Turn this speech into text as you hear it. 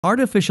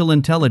Artificial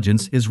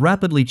intelligence is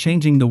rapidly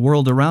changing the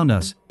world around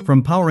us,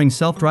 from powering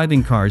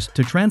self-driving cars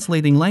to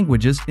translating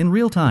languages in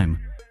real time.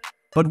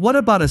 But what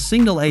about a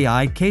single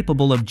AI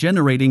capable of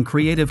generating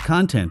creative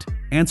content,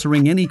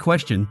 answering any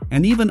question,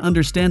 and even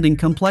understanding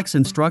complex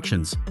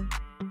instructions?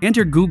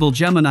 Enter Google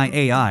Gemini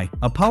AI,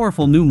 a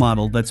powerful new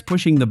model that's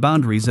pushing the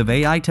boundaries of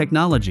AI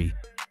technology.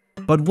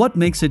 But what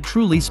makes it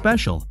truly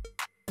special?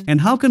 And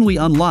how can we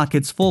unlock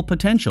its full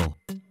potential?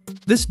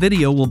 This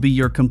video will be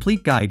your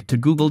complete guide to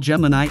Google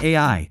Gemini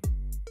AI.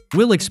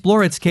 We'll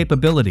explore its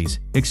capabilities,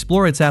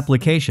 explore its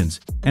applications,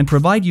 and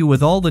provide you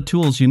with all the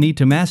tools you need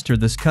to master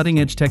this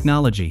cutting-edge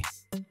technology.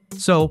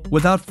 So,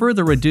 without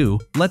further ado,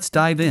 let's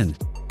dive in.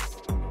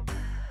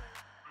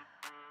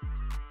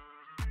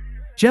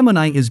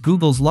 Gemini is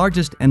Google's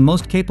largest and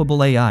most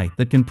capable AI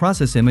that can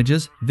process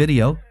images,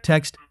 video,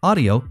 text,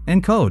 audio,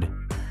 and code.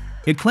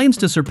 It claims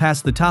to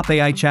surpass the top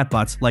AI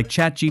chatbots like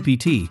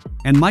ChatGPT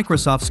and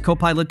Microsoft's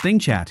Copilot Bing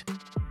Chat.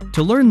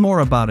 To learn more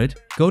about it,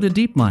 go to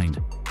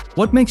DeepMind.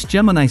 What makes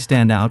Gemini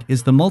stand out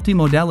is the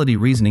multimodality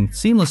reasoning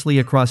seamlessly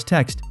across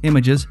text,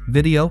 images,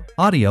 video,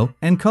 audio,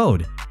 and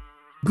code.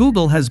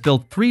 Google has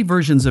built 3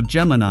 versions of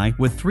Gemini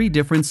with 3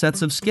 different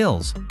sets of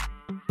skills.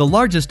 The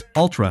largest,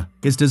 Ultra,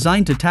 is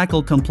designed to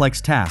tackle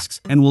complex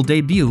tasks and will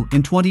debut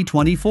in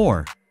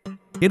 2024.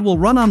 It will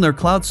run on their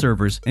cloud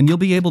servers and you'll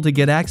be able to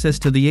get access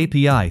to the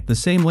API the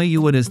same way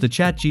you would as the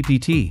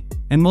ChatGPT,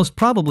 and most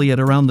probably at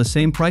around the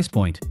same price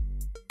point.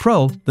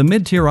 Pro, the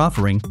mid-tier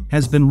offering,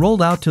 has been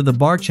rolled out to the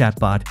Bard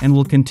chatbot and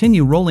will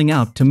continue rolling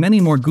out to many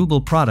more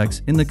Google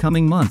products in the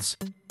coming months.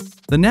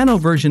 The Nano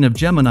version of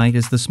Gemini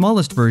is the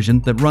smallest version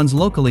that runs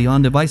locally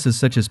on devices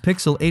such as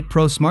Pixel 8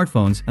 Pro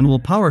smartphones and will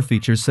power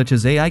features such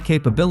as AI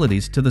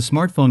capabilities to the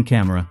smartphone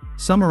camera,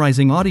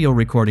 summarizing audio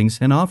recordings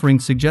and offering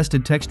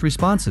suggested text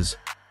responses.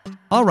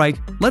 Alright,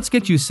 let's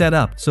get you set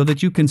up so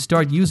that you can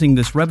start using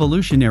this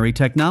revolutionary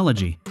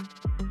technology.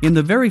 In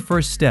the very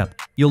first step,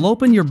 you'll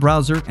open your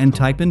browser and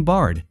type in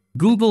Bard,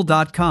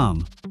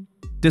 google.com.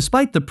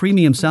 Despite the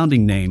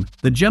premium-sounding name,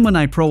 the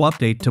Gemini Pro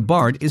update to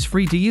Bard is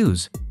free to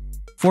use.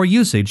 For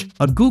usage,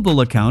 a Google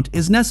account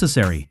is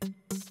necessary.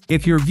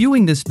 If you're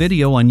viewing this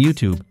video on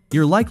YouTube,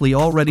 you're likely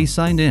already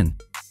signed in.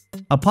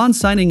 Upon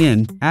signing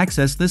in,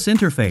 access this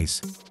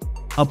interface.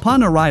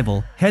 Upon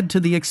arrival, head to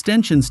the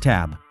Extensions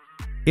tab.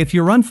 If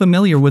you're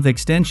unfamiliar with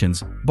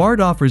extensions,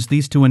 Bard offers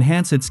these to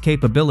enhance its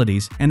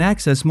capabilities and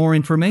access more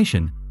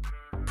information.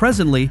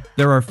 Presently,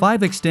 there are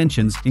 5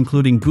 extensions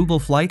including Google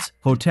Flights,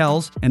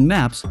 Hotels, and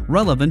Maps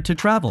relevant to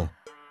travel.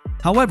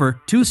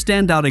 However, 2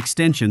 standout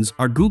extensions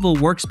are Google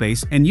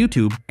Workspace and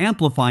YouTube,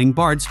 amplifying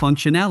Bard's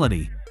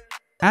functionality.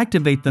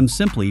 Activate them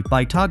simply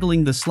by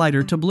toggling the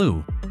slider to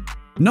blue.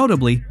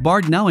 Notably,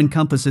 Bard now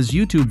encompasses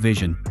YouTube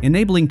Vision,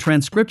 enabling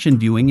transcription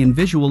viewing and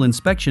visual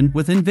inspection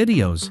within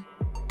videos.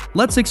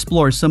 Let's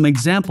explore some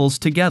examples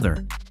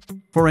together.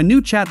 For a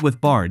new chat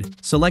with Bard,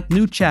 select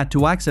New Chat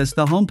to access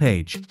the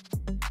homepage.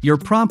 Your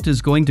prompt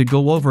is going to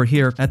go over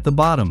here at the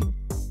bottom.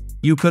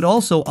 You could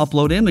also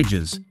upload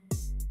images.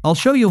 I'll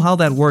show you how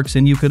that works,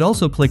 and you could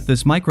also click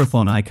this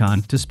microphone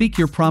icon to speak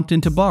your prompt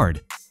into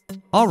Bard.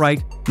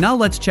 Alright, now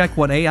let's check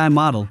what AI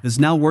model is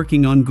now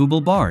working on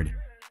Google Bard.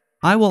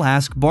 I will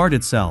ask Bard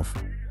itself.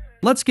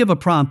 Let's give a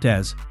prompt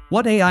as,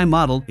 what AI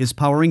model is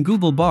powering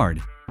Google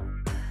Bard?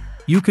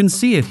 You can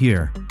see it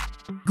here.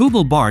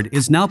 Google Bard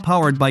is now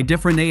powered by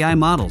different AI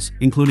models,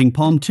 including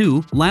Palm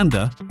 2,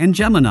 Lambda, and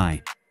Gemini.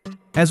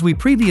 As we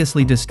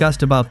previously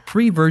discussed about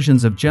 3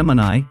 versions of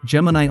Gemini,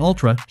 Gemini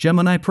Ultra,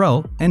 Gemini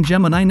Pro, and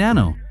Gemini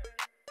Nano.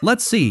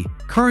 Let's see,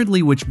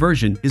 currently which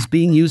version is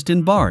being used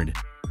in Bard.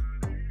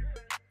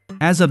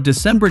 As of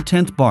December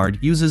 10th, Bard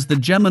uses the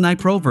Gemini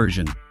Pro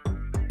version.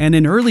 And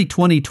in early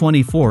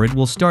 2024 it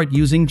will start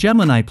using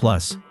Gemini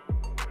Plus,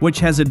 which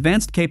has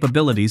advanced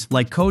capabilities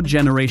like code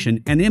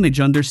generation and image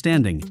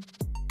understanding.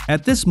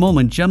 At this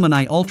moment,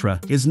 Gemini Ultra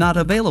is not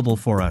available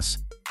for us.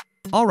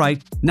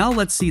 Alright, now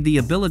let's see the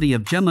ability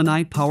of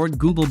Gemini-powered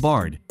Google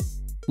Bard.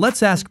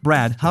 Let's ask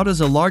Brad, how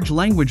does a large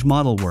language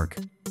model work?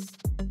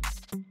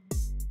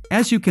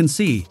 As you can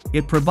see,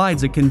 it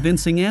provides a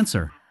convincing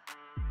answer.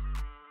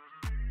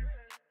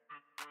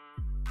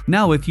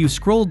 Now if you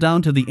scroll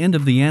down to the end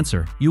of the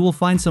answer, you will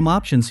find some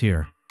options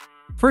here.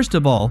 First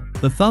of all,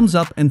 the thumbs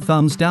up and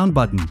thumbs down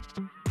button.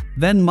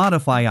 Then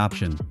modify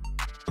option.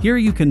 Here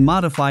you can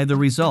modify the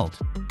result.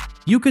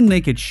 You can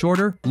make it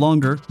shorter,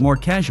 longer, more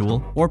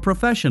casual, or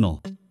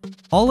professional.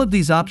 All of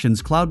these options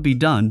cloud be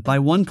done by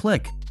one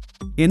click.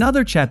 In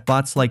other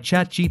chatbots like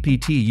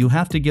ChatGPT, you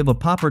have to give a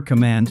popper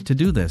command to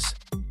do this.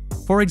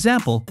 For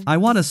example, I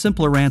want a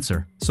simpler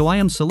answer, so I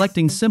am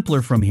selecting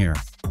simpler from here.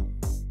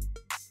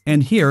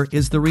 And here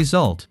is the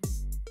result.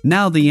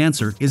 Now the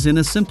answer is in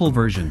a simple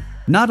version.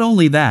 Not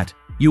only that,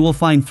 you will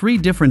find 3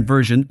 different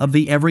versions of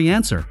the every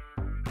answer.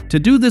 To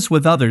do this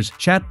with others,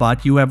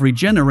 chatbot, you have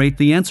regenerate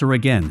the answer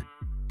again.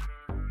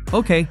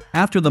 Okay,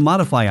 after the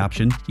modify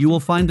option, you will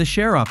find the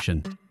share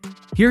option.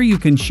 Here you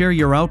can share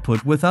your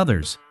output with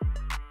others.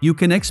 You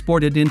can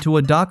export it into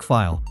a doc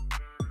file.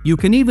 You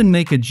can even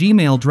make a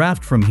Gmail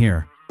draft from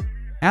here.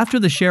 After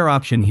the share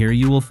option here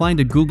you will find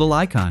a Google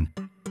icon.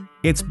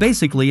 It's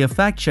basically a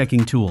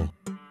fact-checking tool.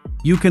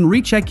 You can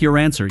recheck your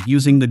answer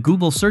using the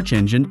Google search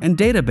engine and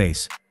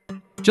database.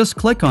 Just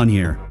click on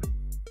here.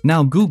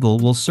 Now Google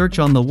will search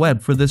on the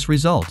web for this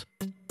result.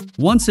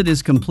 Once it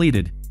is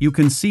completed, you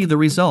can see the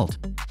result.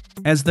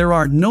 As there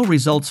are no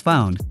results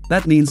found,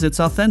 that means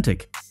it's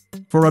authentic.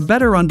 For a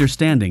better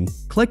understanding,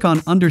 click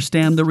on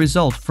Understand the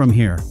result from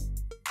here.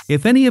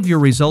 If any of your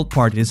result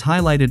part is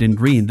highlighted in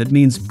green, that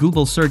means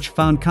Google search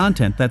found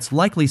content that's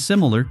likely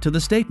similar to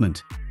the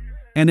statement.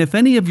 And if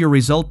any of your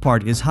result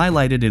part is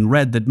highlighted in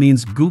red, that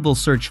means Google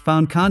search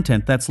found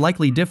content that's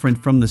likely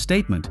different from the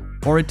statement,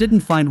 or it didn't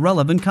find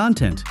relevant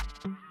content.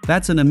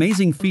 That's an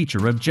amazing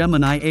feature of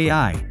Gemini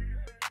AI.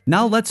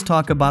 Now let's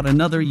talk about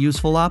another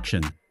useful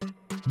option.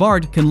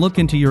 Bard can look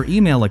into your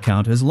email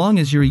account as long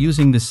as you're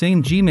using the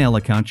same Gmail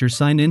account you're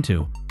signed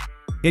into.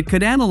 It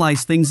could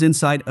analyze things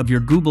inside of your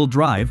Google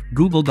Drive,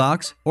 Google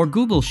Docs, or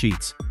Google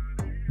Sheets.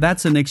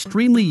 That's an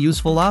extremely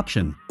useful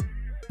option.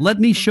 Let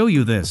me show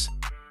you this.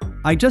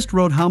 I just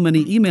wrote how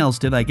many emails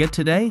did I get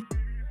today?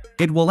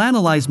 It will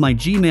analyze my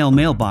Gmail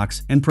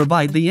mailbox and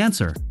provide the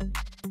answer.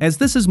 As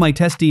this is my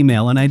test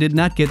email and I did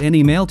not get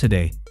any mail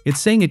today, it's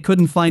saying it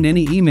couldn't find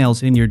any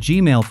emails in your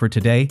Gmail for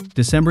today,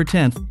 December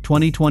 10th,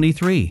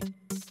 2023.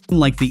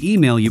 Like the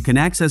email, you can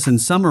access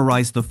and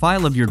summarize the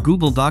file of your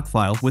Google Doc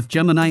file with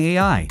Gemini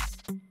AI.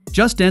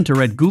 Just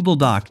enter at Google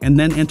Doc and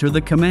then enter the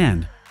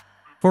command.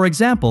 For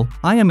example,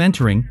 I am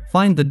entering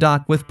find the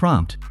doc with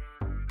prompt.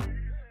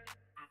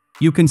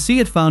 You can see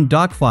it found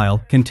doc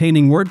file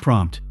containing word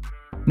prompt.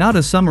 Now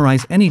to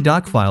summarize any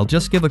doc file,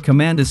 just give a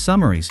command as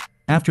summaries.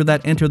 After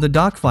that, enter the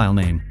doc file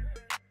name.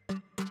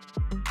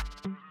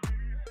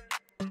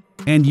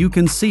 And you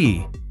can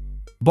see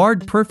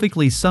Bard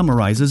perfectly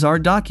summarizes our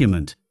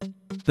document.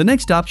 The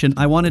next option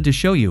I wanted to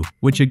show you,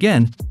 which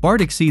again,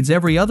 Bard exceeds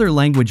every other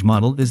language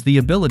model, is the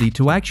ability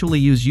to actually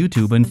use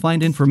YouTube and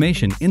find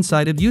information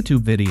inside of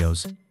YouTube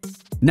videos.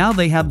 Now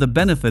they have the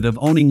benefit of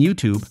owning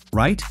YouTube,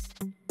 right?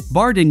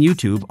 Bard and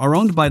YouTube are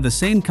owned by the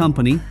same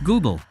company,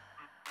 Google.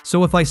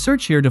 So if I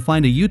search here to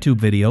find a YouTube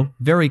video,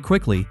 very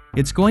quickly,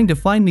 it's going to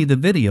find me the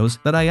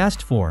videos that I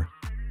asked for.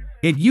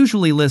 It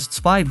usually lists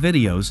 5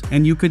 videos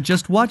and you could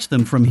just watch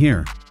them from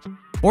here.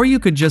 Or you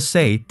could just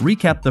say,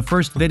 recap the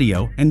first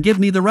video and give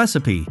me the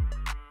recipe.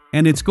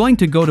 And it's going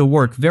to go to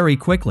work very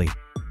quickly.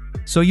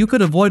 So you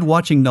could avoid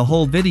watching the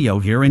whole video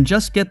here and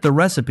just get the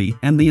recipe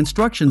and the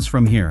instructions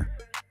from here.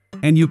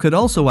 And you could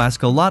also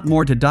ask a lot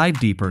more to dive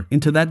deeper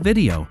into that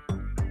video.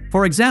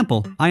 For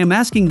example, I am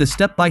asking the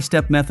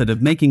step-by-step method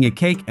of making a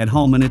cake at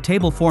home in a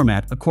table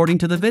format according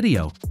to the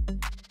video.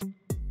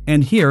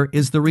 And here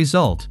is the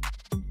result.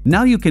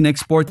 Now you can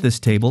export this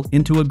table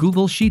into a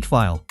Google Sheet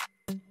file.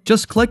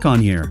 Just click on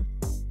here.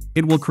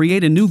 It will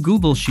create a new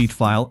Google Sheet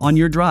file on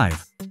your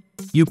drive.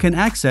 You can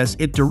access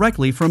it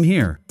directly from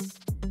here.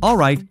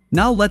 Alright,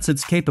 now let's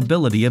its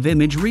capability of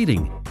image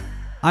reading.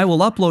 I will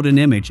upload an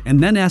image and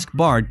then ask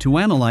Bard to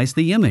analyze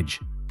the image.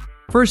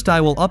 First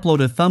I will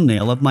upload a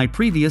thumbnail of my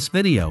previous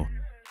video.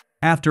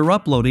 After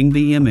uploading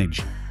the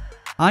image,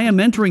 I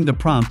am entering the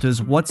prompt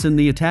as what's in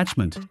the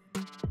attachment.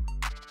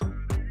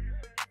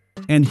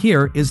 And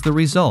here is the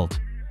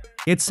result.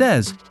 It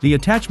says, the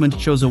attachment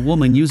shows a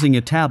woman using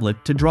a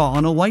tablet to draw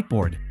on a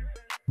whiteboard.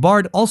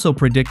 Bard also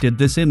predicted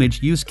this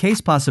image use case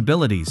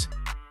possibilities.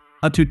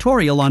 A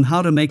tutorial on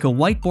how to make a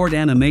whiteboard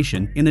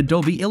animation in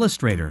Adobe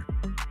Illustrator.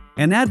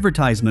 An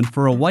advertisement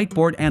for a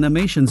whiteboard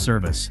animation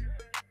service.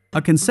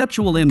 A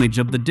conceptual image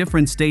of the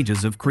different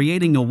stages of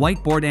creating a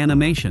whiteboard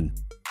animation.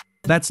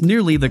 That's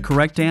nearly the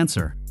correct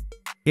answer.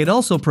 It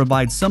also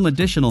provides some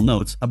additional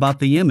notes about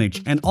the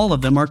image and all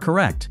of them are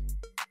correct.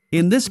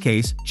 In this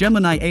case,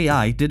 Gemini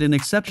AI did an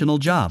exceptional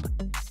job.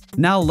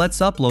 Now let's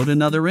upload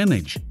another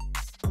image.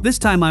 This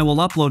time I will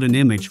upload an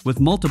image with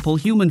multiple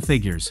human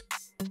figures.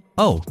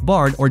 Oh,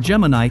 Bard or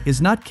Gemini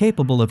is not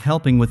capable of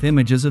helping with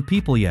images of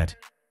people yet.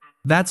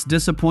 That's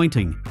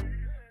disappointing.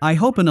 I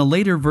hope in a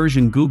later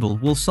version Google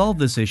will solve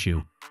this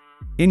issue.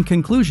 In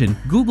conclusion,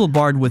 Google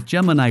Bard with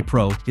Gemini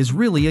Pro is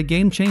really a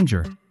game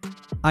changer.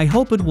 I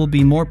hope it will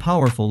be more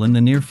powerful in the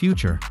near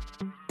future.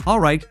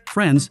 Alright,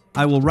 friends,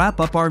 I will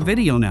wrap up our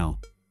video now.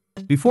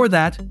 Before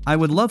that, I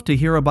would love to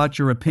hear about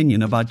your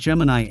opinion about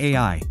Gemini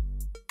AI.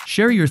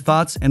 Share your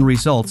thoughts and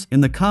results in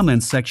the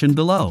comments section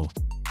below.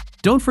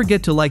 Don't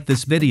forget to like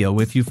this video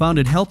if you found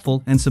it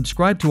helpful and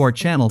subscribe to our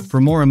channel for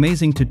more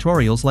amazing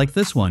tutorials like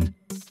this one.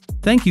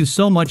 Thank you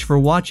so much for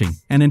watching,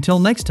 and until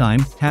next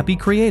time, happy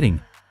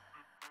creating!